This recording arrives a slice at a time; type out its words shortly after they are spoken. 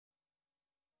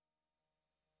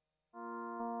आज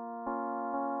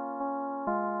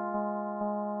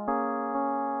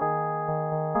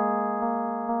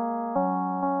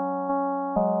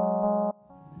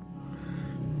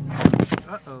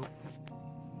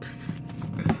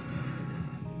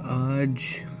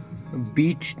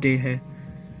बीच डे है।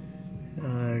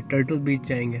 टर्टल बीच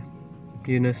जाएंगे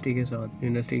यूनिवर्सिटी के साथ,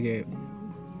 यूनिवर्सिटी के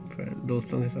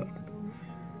दोस्तों के साथ,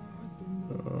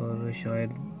 और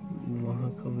शायद वहाँ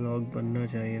का व्लॉग बनना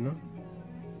चाहिए ना,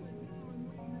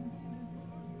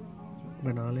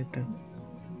 बना लेते हैं।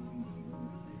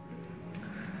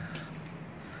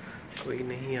 कोई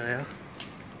नहीं आया,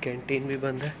 कैंटीन भी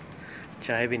बंद है,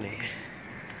 चाय भी नहीं है।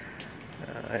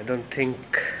 आई डोंट थिंक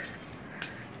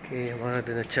कि हमारा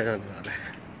दिन अच्छा जाने वाला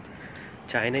है।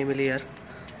 चाय नहीं मिली यार,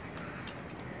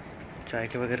 चाय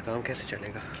के बगैर काम कैसे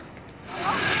चलेगा।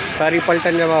 सारी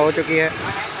पलटन जमा हो चुकी है।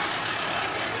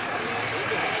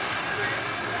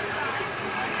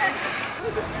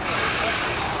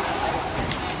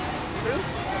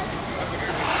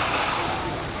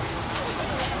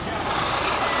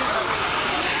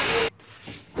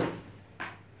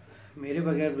 मेरे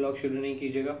बगैर ब्लॉग शुरू नहीं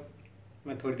कीजिएगा,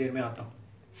 मैं थोड़ी देर में आता हूँ,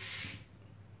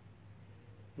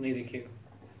 नहीं देखिएगा।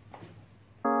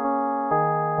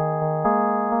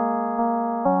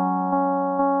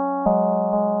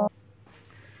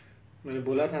 मैंने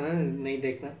बोला था ना नहीं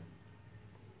देखना,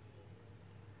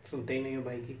 सुनते ही नहीं हो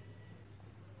भाई की।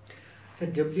 अच्छा,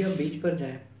 जब भी आप बीच पर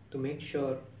जाएं तो मेक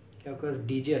श्योर कि आपके पास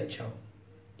डीजे अच्छा हो,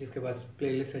 जिसके पास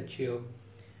प्लेलिस्ट अच्छी हो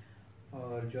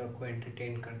और जो आपको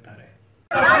एंटरटेन करता रहे।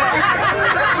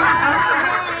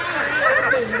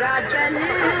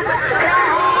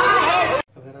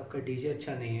 अगर आपका डीजे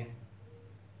अच्छा नहीं है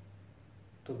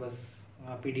तो बस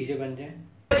आप ही डीजे बन जाएं।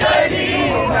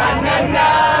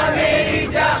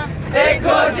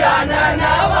 देखो जाना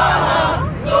ना वहाँ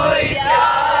कोई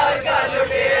प्यार का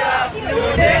लुटेरा,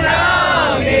 लूटे ना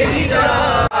मेरी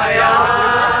जान। आया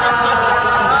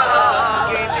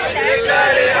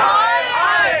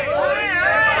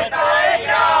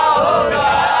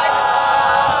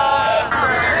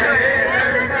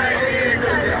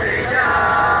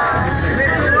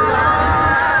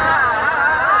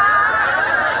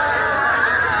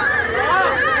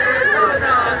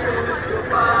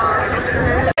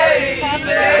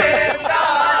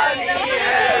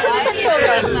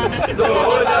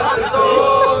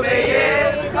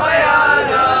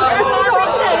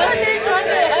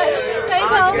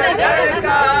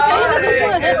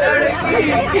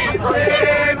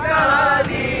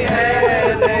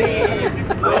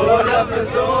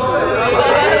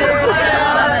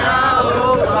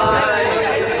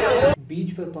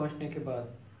बीच पर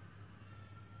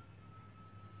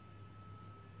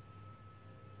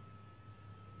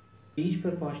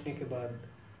पहुंचने के बाद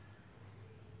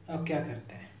आप क्या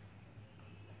करते हैं?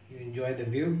 You enjoy the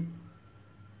view,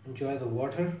 enjoy the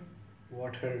water,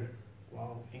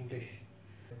 wow, English.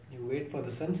 You wait for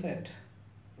the sunset.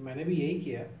 मैंने भी यही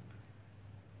किया।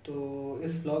 तो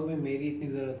इस व्लॉग में मेरी इतनी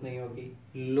ज़रूरत नहीं होगी,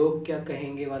 लोग क्या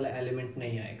कहेंगे वाला एलिमेंट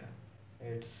नहीं आएगा।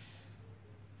 It's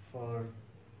for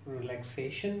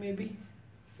relaxation may be.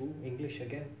 English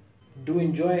again. Do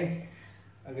enjoy.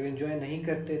 अगर एंजॉय नहीं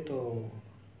करते तो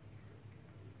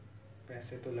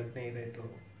पैसे तो लग नहीं रहे, तो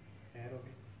खैर हो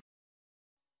गई।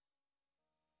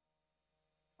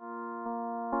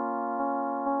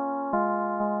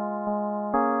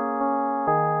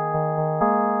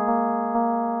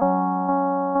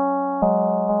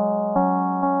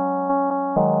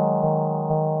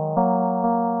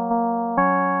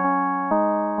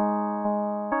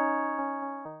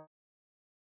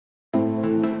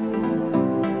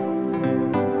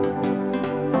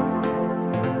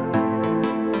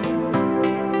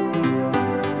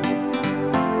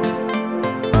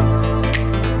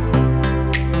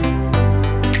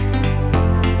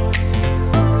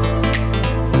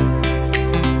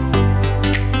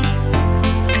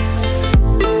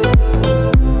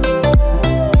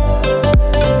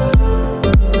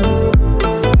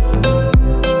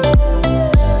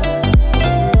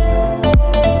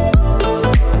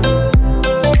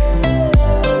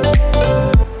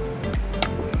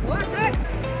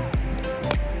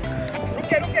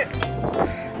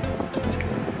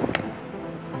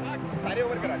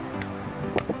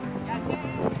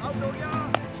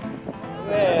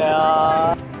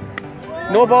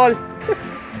 No ball.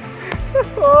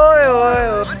 ओए ओए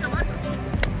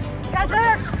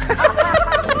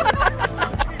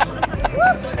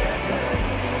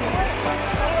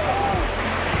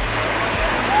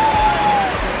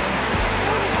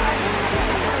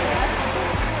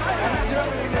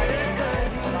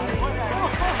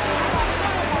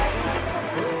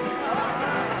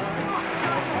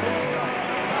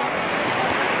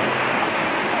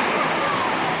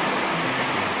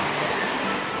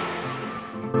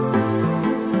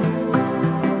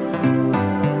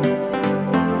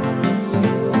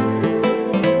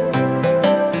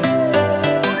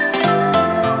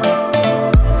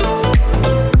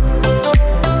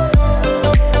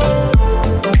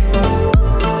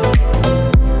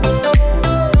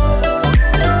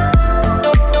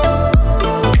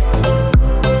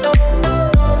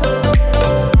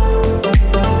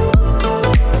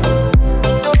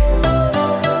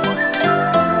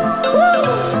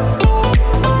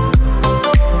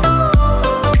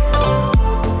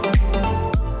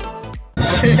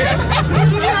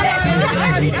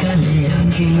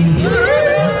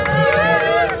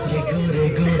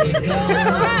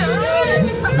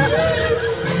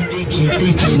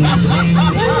तीखी नजरें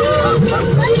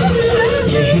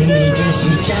ये हिरनी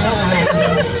जैसी चाल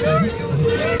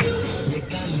ये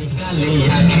काली काली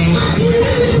आंखें ये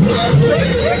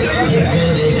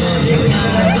गोरे गोरे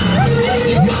गाल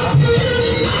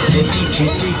ये तीखी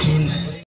तीखी